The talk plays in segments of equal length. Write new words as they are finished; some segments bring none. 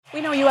We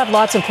know you have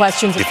lots of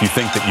questions. If you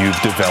think that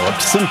you've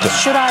developed symptoms.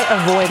 Should I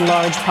avoid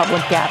large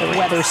public gatherings?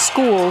 Whether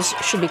schools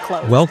should be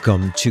closed?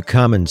 Welcome to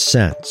Common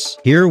Sense.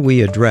 Here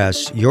we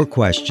address your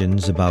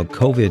questions about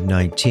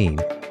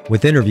COVID-19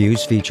 with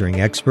interviews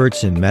featuring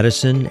experts in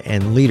medicine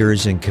and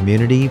leaders in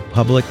community,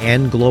 public,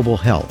 and global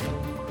health.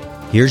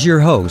 Here's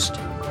your host,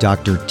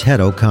 Dr.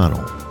 Ted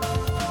O'Connell.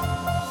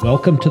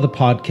 Welcome to the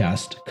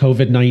podcast,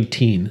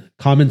 COVID-19,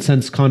 Common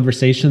Sense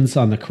Conversations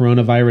on the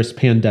Coronavirus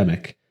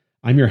Pandemic.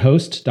 I'm your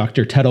host,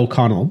 Dr. Ted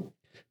O'Connell.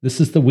 This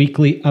is the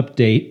weekly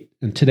update,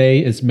 and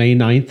today is May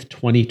 9th,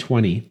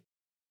 2020.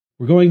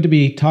 We're going to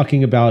be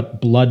talking about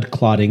blood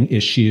clotting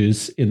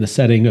issues in the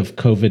setting of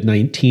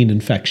COVID-19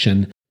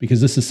 infection, because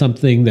this is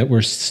something that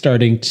we're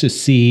starting to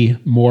see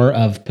more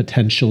of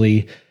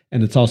potentially,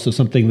 and it's also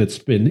something that's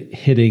been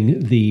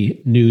hitting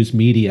the news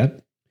media.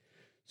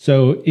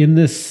 So in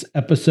this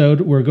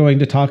episode, we're going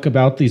to talk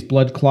about these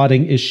blood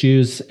clotting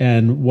issues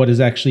and what is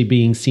actually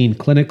being seen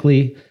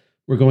clinically.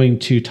 We're going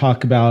to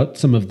talk about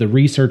some of the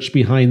research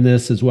behind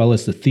this, as well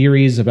as the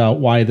theories about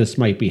why this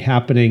might be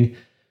happening,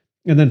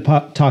 and then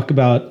talk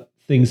about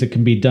things that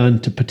can be done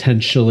to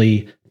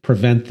potentially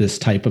prevent this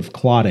type of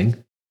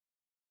clotting.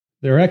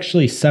 There are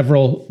actually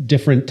several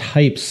different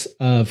types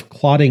of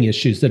clotting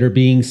issues that are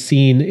being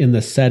seen in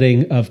the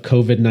setting of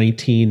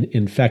COVID-19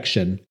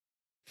 infection.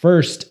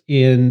 First,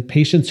 in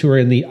patients who are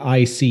in the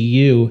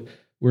ICU,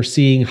 we're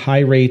seeing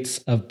high rates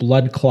of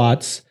blood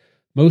clots,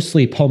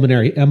 mostly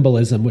pulmonary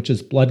embolism, which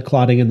is blood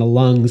clotting in the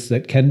lungs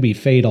that can be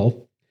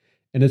fatal.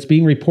 And it's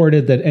being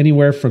reported that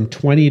anywhere from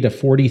 20 to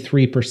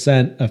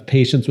 43% of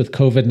patients with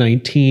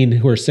COVID-19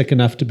 who are sick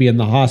enough to be in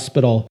the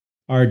hospital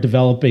are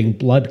developing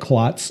blood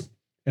clots.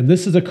 And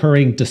this is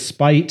occurring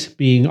despite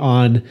being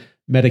on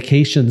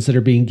medications that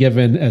are being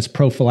given as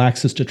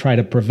prophylaxis to try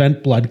to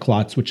prevent blood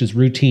clots, which is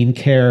routine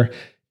care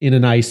in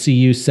an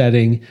ICU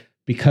setting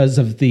because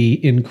of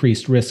the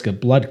increased risk of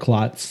blood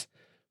clots.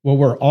 What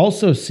we're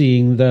also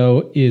seeing,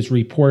 though, is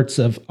reports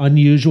of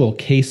unusual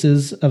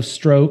cases of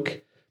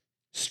stroke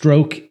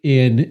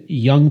in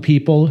young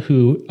people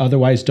who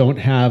otherwise don't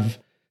have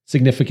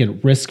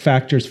significant risk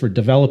factors for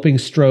developing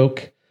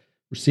stroke.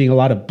 We're seeing a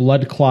lot of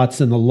blood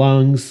clots in the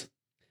lungs,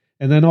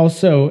 and then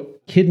also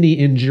kidney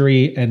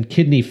injury and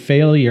kidney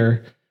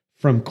failure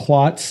from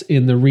clots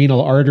in the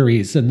renal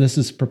arteries. And this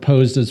is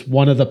proposed as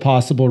one of the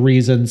possible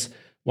reasons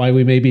why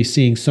we may be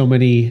seeing so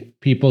many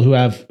people who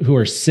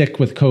are sick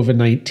with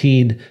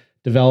COVID-19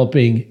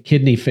 developing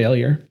kidney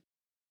failure.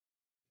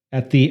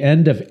 At the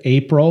end of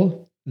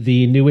April,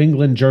 the New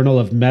England Journal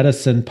of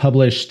Medicine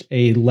published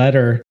a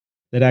letter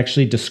that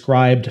actually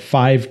described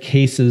 5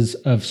 cases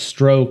of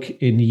stroke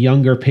in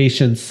younger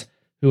patients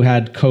who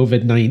had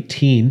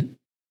COVID-19.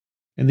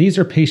 And these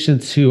are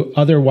patients who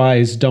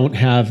otherwise don't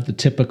have the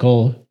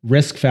typical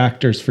risk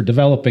factors for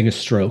developing a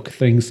stroke,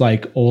 things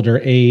like older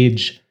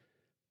age,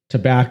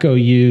 tobacco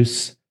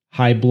use,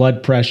 high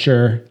blood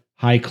pressure,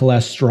 high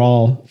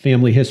cholesterol,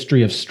 family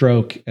history of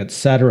stroke,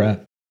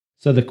 etc.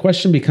 So the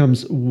question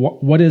becomes,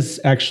 what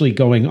is actually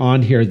going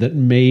on here that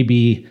may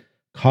be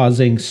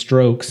causing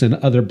strokes and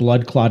other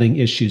blood clotting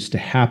issues to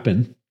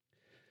happen?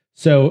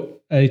 So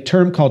a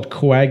term called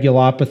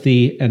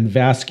coagulopathy and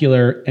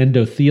vascular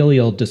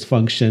endothelial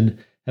dysfunction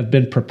have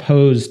been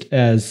proposed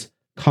as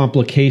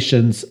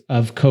complications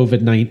of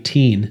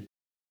COVID-19.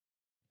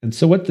 And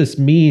so what this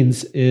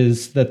means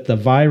is that the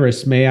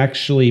virus may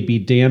actually be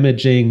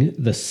damaging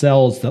the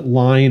cells that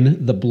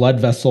line the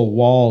blood vessel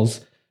walls,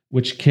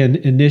 which can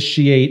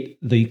initiate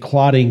the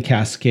clotting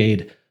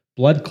cascade.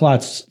 Blood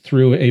clots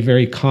through a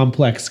very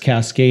complex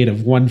cascade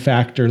of one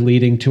factor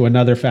leading to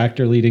another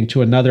factor, leading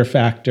to another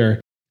factor.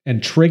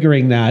 And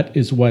triggering that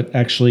is what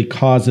actually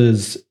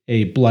causes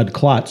a blood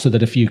clot, so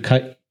that if you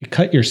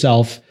cut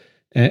yourself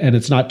and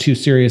it's not too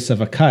serious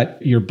of a cut,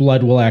 your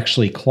blood will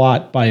actually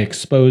clot by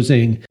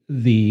exposing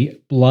the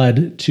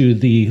blood to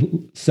the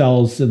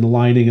cells in the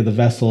lining of the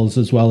vessels,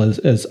 as well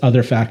as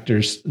other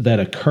factors that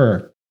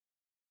occur.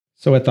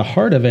 So at the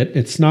heart of it,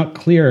 it's not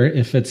clear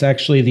if it's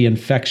actually the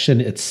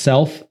infection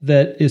itself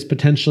that is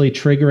potentially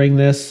triggering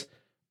this,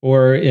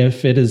 or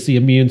if it is the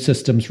immune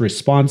system's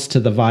response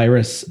to the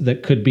virus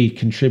that could be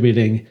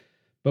contributing.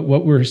 But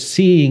what we're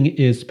seeing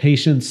is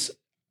patients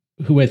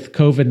who with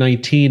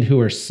COVID-19 who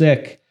are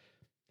sick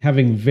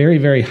having very,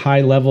 very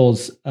high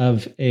levels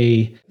of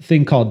a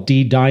thing called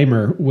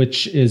D-dimer,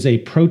 which is a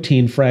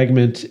protein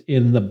fragment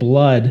in the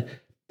blood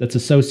that's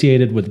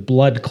associated with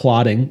blood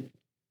clotting.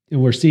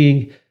 And we're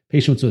seeing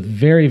patients with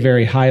very,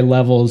 very high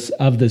levels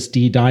of this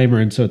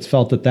D-dimer. And so it's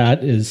felt that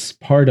that is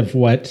part of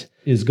what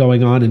is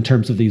going on in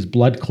terms of these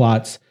blood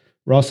clots.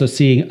 We're also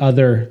seeing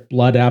other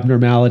blood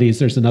abnormalities.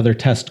 There's another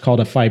test called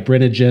a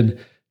fibrinogen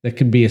that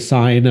can be a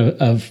sign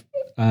of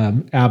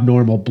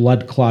abnormal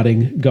blood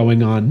clotting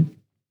going on.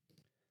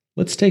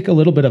 Let's take a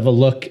little bit of a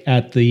look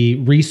at the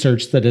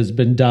research that has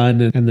been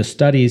done and the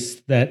studies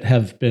that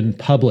have been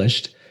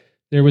published.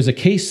 There was a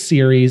case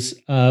series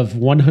of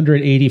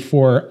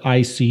 184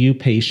 ICU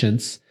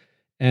patients,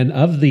 and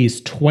of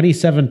these,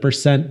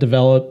 27%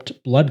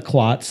 developed blood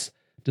clots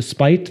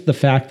despite the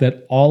fact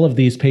that all of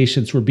these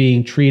patients were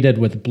being treated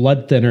with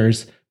blood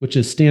thinners, which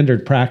is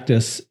standard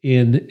practice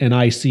in an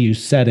ICU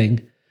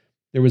setting.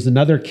 There was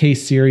another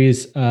case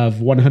series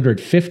of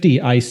 150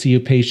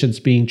 ICU patients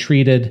being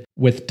treated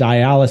with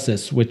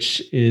dialysis,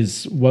 which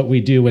is what we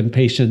do when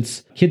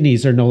patients'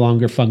 kidneys are no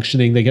longer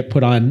functioning. They get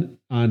put on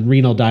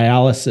renal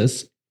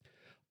dialysis.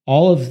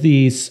 All of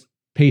these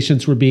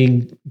patients were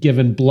being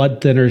given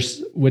blood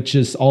thinners, which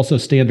is also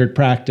standard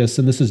practice.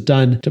 And this is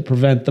done to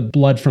prevent the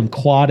blood from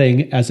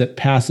clotting as it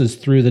passes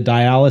through the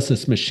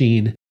dialysis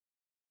machine.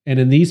 And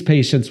in these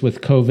patients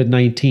with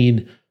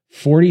COVID-19,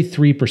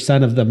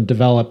 43% of them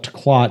developed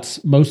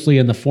clots, mostly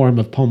in the form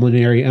of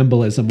pulmonary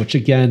embolism, which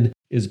again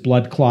is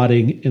blood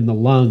clotting in the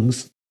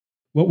lungs.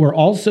 What we're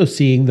also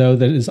seeing, though,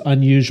 that is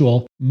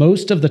unusual,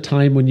 most of the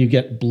time when you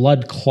get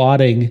blood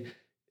clotting,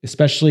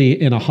 especially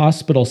in a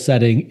hospital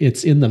setting,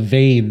 it's in the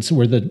veins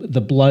where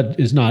the blood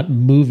is not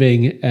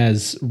moving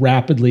as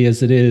rapidly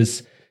as it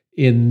is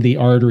in the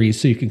arteries.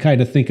 So you can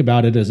kind of think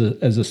about it as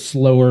a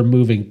slower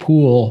moving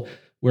pool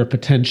where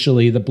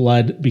potentially the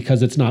blood,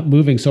 because it's not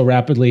moving so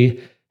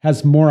rapidly,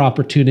 has more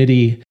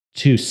opportunity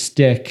to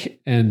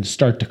stick and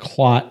start to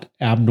clot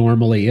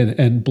abnormally.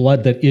 And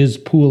blood that is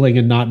pooling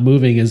and not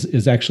moving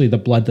is actually the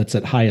blood that's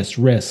at highest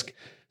risk.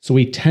 So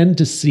we tend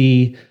to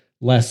see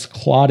less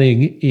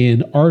clotting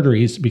in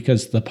arteries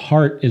because the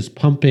heart is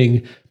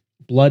pumping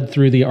blood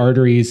through the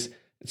arteries.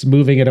 It's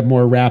moving at a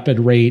more rapid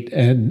rate.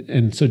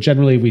 And so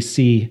generally we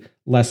see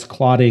less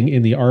clotting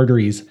in the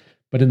arteries.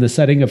 But in the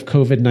setting of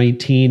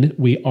COVID-19,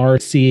 we are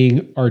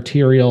seeing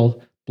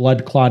arterial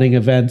blood clotting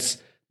events.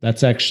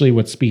 That's actually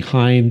what's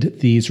behind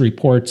these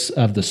reports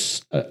of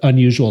the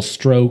unusual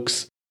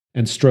strokes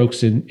and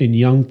strokes in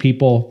young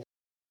people.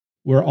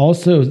 We're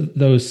also,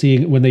 though,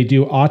 seeing when they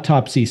do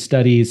autopsy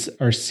studies,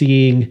 are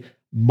seeing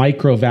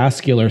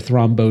microvascular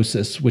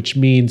thrombosis, which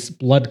means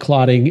blood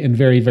clotting in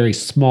very, very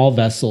small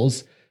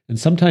vessels. And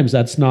sometimes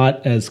that's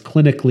not as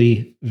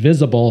clinically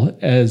visible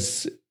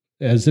as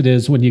it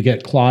is when you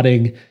get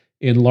clotting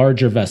in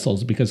larger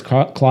vessels, because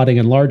clotting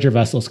in larger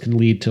vessels can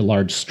lead to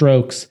large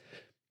strokes.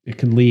 It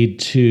can lead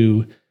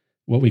to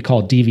what we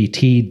call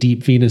DVT,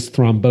 deep venous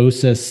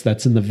thrombosis,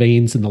 that's in the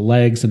veins in the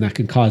legs, and that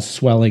can cause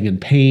swelling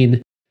and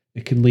pain.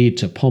 It can lead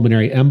to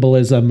pulmonary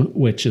embolism,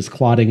 which is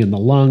clotting in the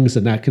lungs,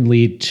 and that can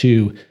lead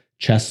to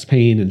chest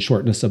pain and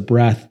shortness of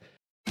breath.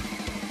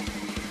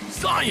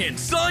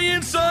 Science,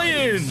 science,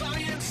 science!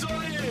 Science,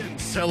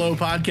 science! Hello,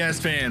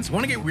 podcast fans.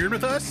 Want to get weird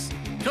with us?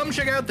 Come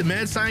check out the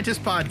Mad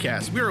Scientist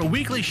Podcast. We're a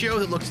weekly show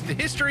that looks at the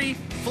history,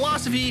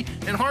 philosophy,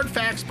 and hard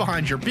facts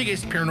behind your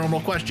biggest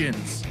paranormal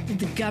questions. Did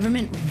the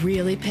government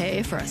really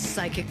pay for a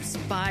psychic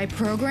spy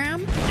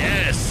program?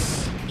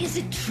 Yes! Is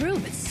it true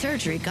that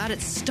surgery got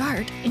its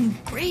start in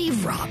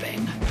grave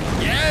robbing?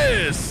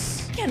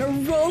 Yes! Can a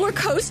roller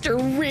coaster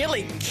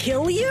really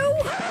kill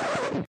you?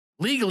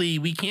 Legally,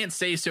 we can't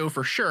say so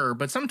for sure,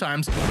 but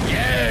sometimes,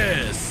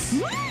 yes!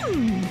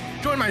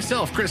 Join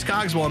myself, Chris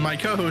Cogswell, and my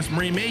co-host,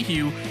 Marie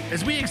Mayhew,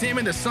 as we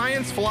examine the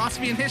science,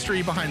 philosophy, and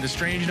history behind the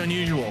strange and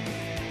unusual.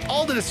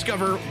 All to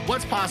discover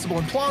what's possible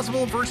and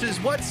plausible versus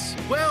what's,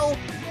 well,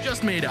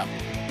 just made up.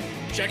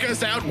 Check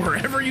us out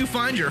wherever you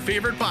find your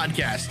favorite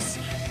podcasts.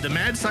 The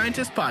Mad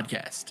Scientist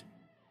Podcast.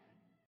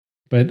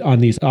 But on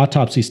these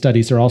autopsy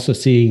studies, they're also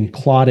seeing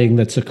clotting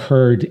that's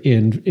occurred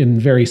in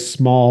very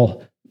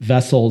small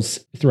vessels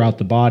throughout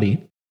the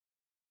body.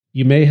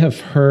 You may have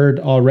heard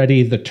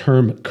already the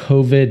term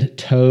COVID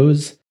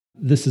toes.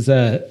 This is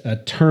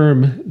a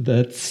term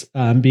that's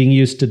being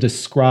used to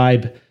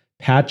describe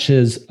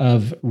patches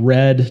of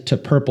red to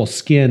purple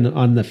skin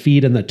on the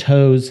feet and the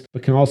toes,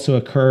 but can also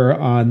occur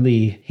on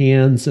the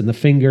hands and the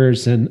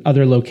fingers and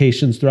other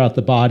locations throughout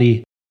the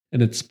body.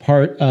 And it's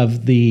part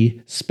of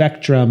the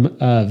spectrum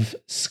of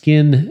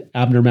skin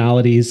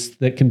abnormalities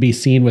that can be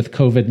seen with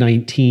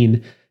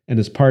COVID-19 and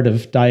is part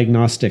of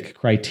diagnostic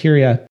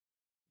criteria.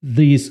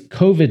 These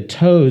COVID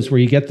toes, where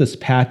you get these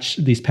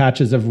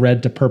patches of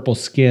red to purple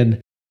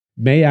skin,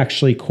 may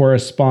actually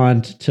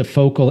correspond to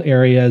focal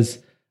areas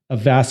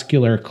of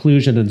vascular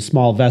occlusion in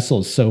small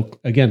vessels. So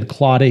again,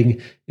 clotting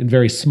in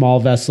very small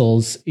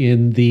vessels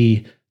in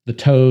the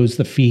toes,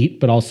 the feet,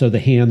 but also the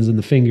hands and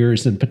the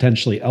fingers and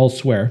potentially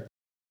elsewhere.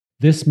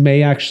 This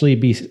may actually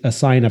be a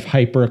sign of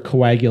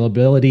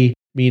hypercoagulability,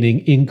 meaning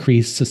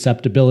increased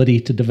susceptibility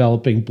to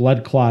developing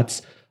blood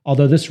clots,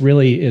 although this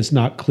really is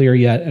not clear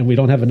yet, and we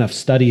don't have enough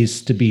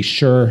studies to be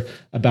sure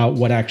about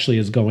what actually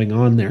is going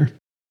on there.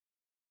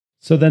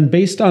 So then,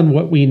 based on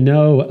what we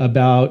know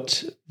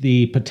about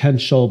the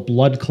potential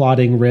blood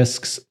clotting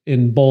risks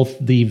in both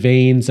the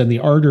veins and the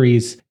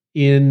arteries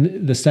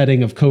in the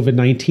setting of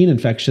COVID-19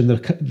 infection,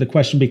 the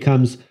question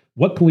becomes,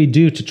 what can we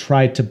do to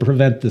try to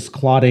prevent this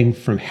clotting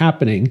from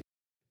happening?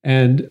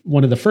 And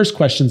one of the first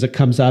questions that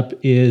comes up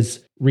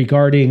is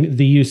regarding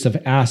the use of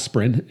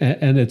aspirin.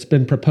 And it's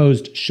been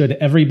proposed, should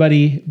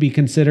everybody be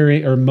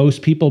considering, or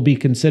most people be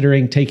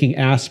considering taking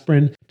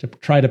aspirin to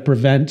try to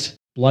prevent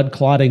blood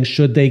clotting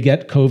should they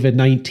get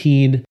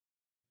COVID-19?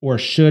 Or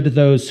should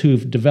those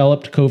who've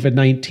developed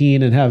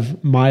COVID-19 and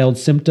have mild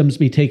symptoms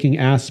be taking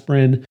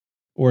aspirin?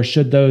 Or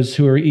should those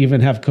who are even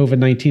have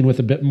COVID-19 with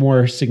a bit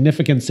more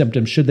significant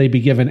symptoms, should they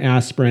be given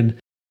aspirin?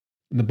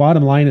 And the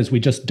bottom line is we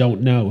just don't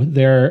know.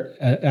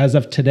 As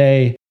of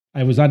today,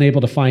 I was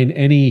unable to find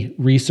any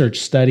research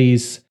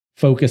studies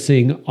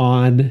focusing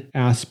on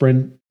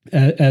aspirin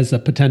as a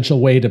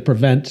potential way to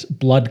prevent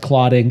blood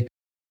clotting.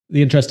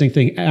 The interesting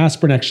thing,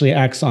 aspirin actually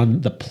acts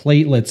on the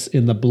platelets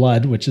in the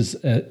blood, which is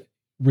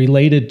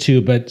related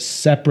to but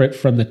separate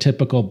from the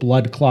typical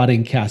blood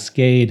clotting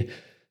cascade.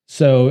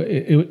 So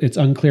it's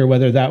unclear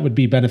whether that would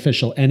be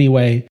beneficial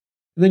anyway.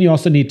 And then you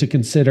also need to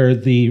consider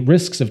the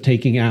risks of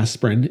taking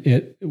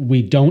aspirin.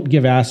 We don't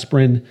give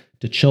aspirin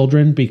to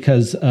children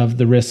because of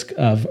the risk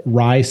of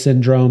Reye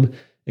syndrome,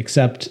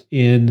 except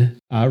in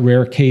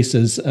rare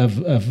cases of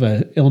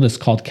an illness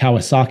called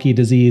Kawasaki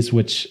disease,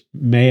 which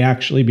may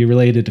actually be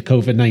related to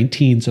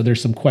COVID-19. So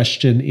there's some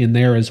question in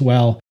there as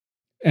well.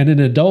 And in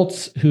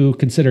adults who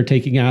consider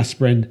taking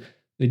aspirin,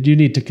 they do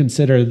need to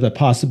consider the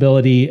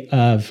possibility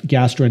of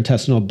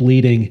gastrointestinal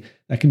bleeding.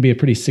 That can be a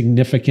pretty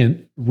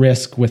significant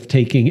risk with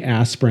taking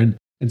aspirin.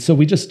 And so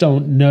we just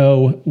don't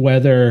know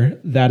whether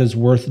that is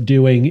worth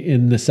doing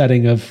in the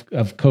setting of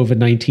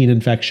COVID-19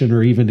 infection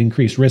or even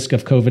increased risk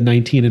of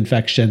COVID-19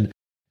 infection.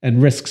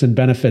 And risks and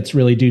benefits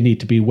really do need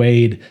to be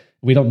weighed.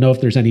 We don't know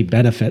if there's any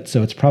benefit,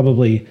 so it's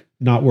probably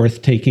not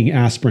worth taking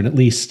aspirin, at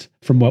least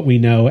from what we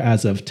know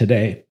as of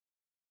today.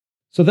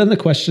 So then the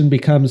question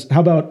becomes,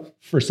 how about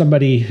for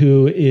somebody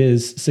who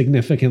is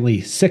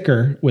significantly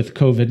sicker with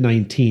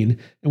COVID-19?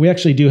 And we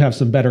actually do have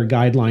some better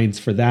guidelines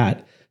for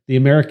that. The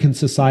American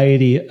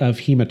Society of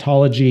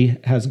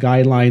Hematology has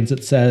guidelines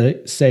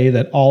that say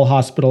that all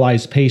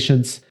hospitalized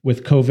patients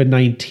with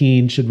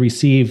COVID-19 should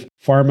receive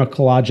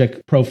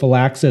pharmacologic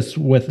prophylaxis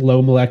with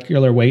low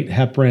molecular weight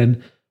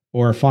heparin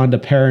or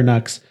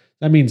fondaparinux.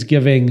 That means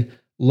giving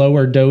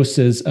lower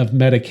doses of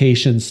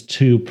medications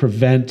to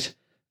prevent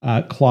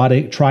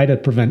clotting, try to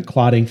prevent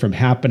clotting from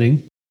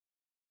happening.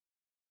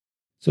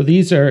 So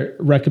these are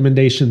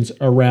recommendations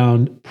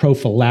around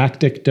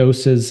prophylactic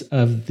doses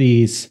of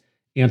these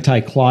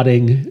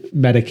anti-clotting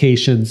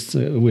medications.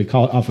 We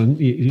call it, often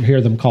you hear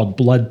them called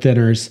blood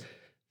thinners.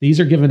 These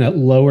are given at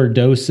lower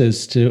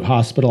doses to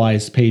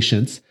hospitalized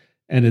patients,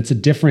 and it's a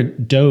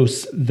different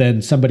dose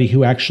than somebody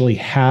who actually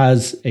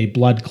has a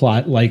blood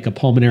clot, like a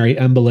pulmonary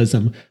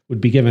embolism, would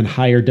be given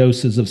higher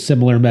doses of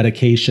similar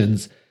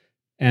medications.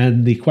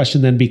 And the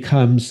question then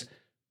becomes,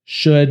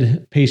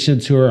 should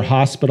patients who are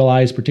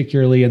hospitalized,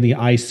 particularly in the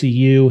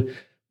ICU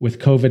with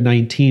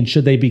COVID-19,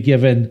 should they be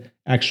given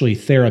actually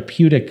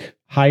therapeutic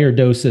higher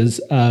doses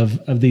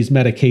of these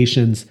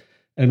medications?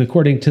 And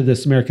according to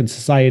this American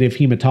Society of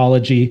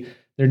Hematology,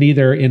 they're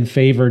neither in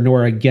favor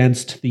nor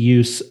against the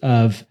use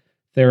of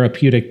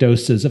therapeutic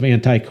doses of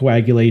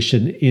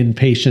anticoagulation in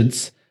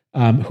patients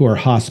who are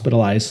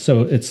hospitalized.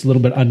 So it's a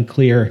little bit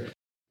unclear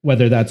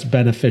whether that's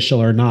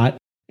beneficial or not.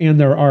 And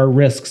there are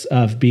risks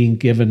of being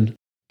given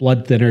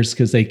blood thinners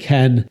because they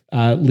can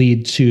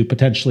lead to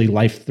potentially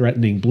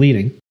life-threatening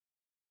bleeding.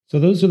 So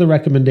those are the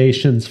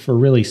recommendations for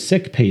really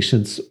sick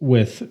patients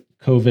with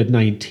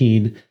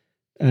COVID-19.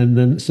 And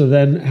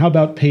then how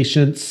about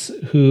patients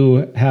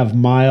who have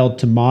mild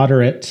to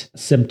moderate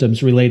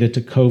symptoms related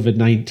to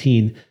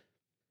COVID-19?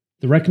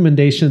 The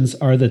recommendations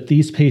are that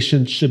these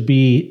patients should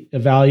be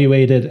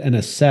evaluated and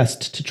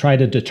assessed to try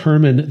to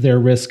determine their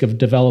risk of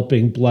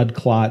developing blood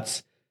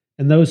clots.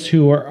 And those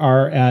who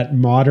are at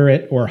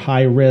moderate or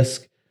high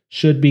risk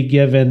should be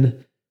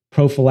given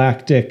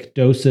prophylactic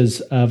doses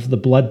of the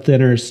blood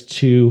thinners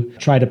to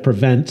try to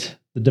prevent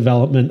the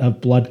development of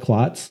blood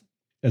clots,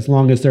 as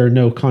long as there are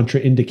no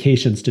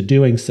contraindications to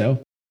doing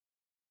so.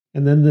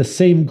 And then the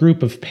same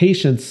group of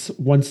patients,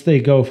 once they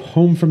go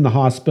home from the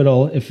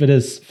hospital, if it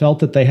is felt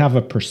that they have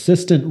a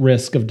persistent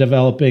risk of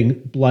developing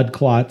blood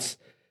clots,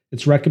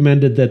 it's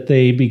recommended that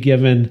they be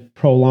given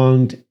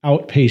prolonged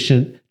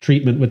outpatient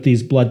treatment with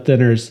these blood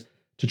thinners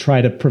to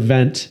try to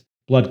prevent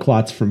blood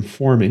clots from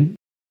forming.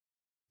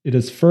 It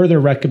is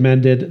further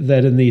recommended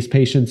that in these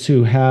patients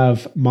who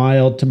have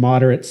mild to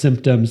moderate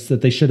symptoms,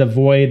 that they should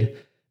avoid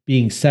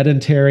being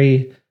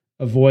sedentary,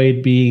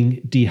 avoid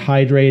being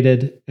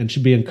dehydrated, and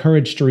should be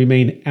encouraged to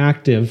remain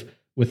active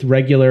with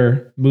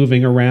regular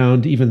moving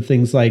around, even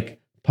things like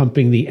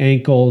pumping the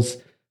ankles.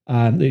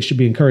 They should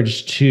be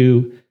encouraged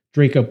to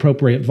drink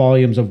appropriate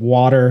volumes of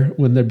water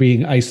when they're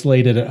being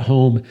isolated at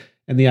home.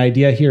 And the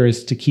idea here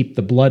is to keep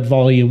the blood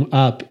volume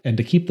up and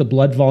to keep the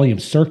blood volume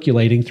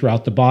circulating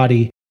throughout the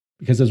body.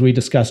 Because as we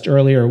discussed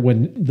earlier,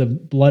 when the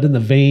blood in the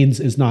veins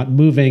is not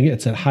moving,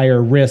 it's at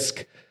higher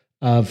risk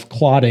of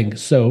clotting.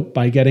 So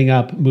by getting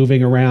up,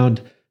 moving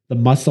around, the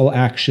muscle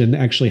action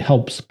actually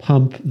helps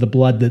pump the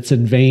blood that's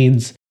in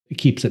veins. It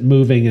keeps it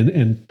moving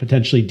and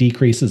potentially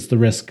decreases the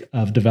risk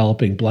of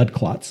developing blood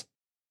clots.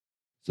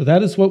 So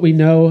that is what we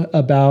know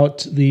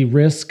about the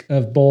risk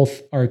of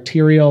both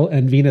arterial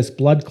and venous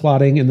blood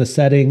clotting in the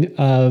setting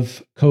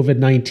of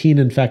COVID-19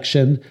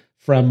 infection,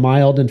 from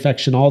mild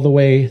infection all the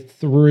way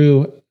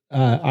through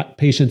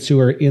patients who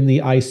are in the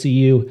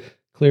ICU.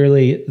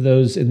 Clearly,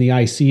 those in the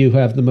ICU who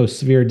have the most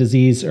severe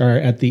disease are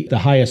at the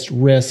highest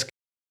risk.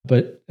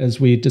 But as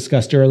we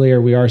discussed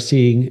earlier, we are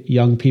seeing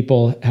young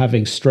people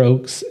having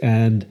strokes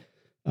and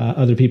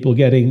other people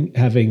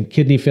having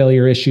kidney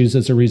failure issues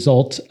as a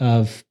result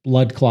of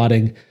blood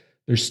clotting.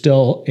 There's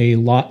still a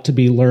lot to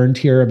be learned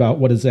here about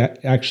what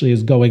actually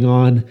is going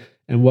on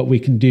and what we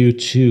can do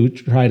to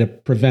try to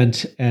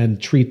prevent and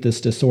treat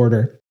this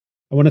disorder.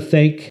 I want to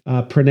thank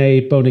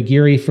Pranay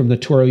Bonagiri from the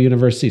Touro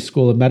University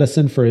School of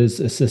Medicine for his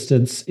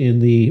assistance in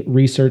the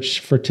research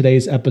for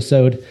today's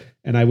episode,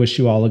 and I wish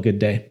you all a good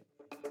day.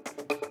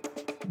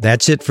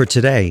 That's it for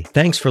today.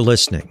 Thanks for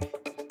listening.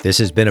 This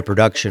has been a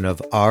production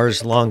of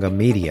Ars Longa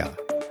Media.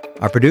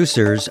 Our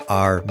producers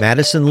are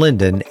Madison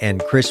Linden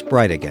and Chris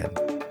Brightigan.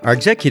 Our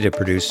executive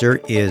producer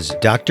is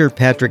Dr.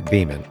 Patrick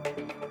Beeman.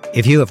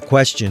 If you have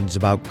questions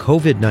about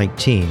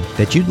COVID-19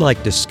 that you'd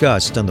like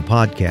discussed on the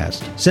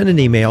podcast, send an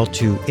email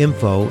to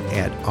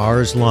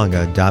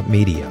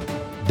info@arslonga.media.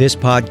 This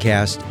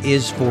podcast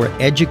is for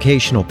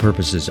educational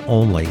purposes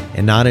only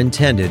and not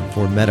intended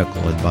for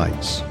medical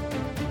advice.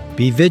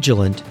 Be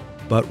vigilant,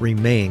 but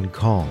remain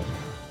calm.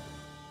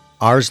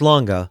 Ars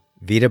Longa,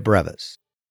 Vita Brevis.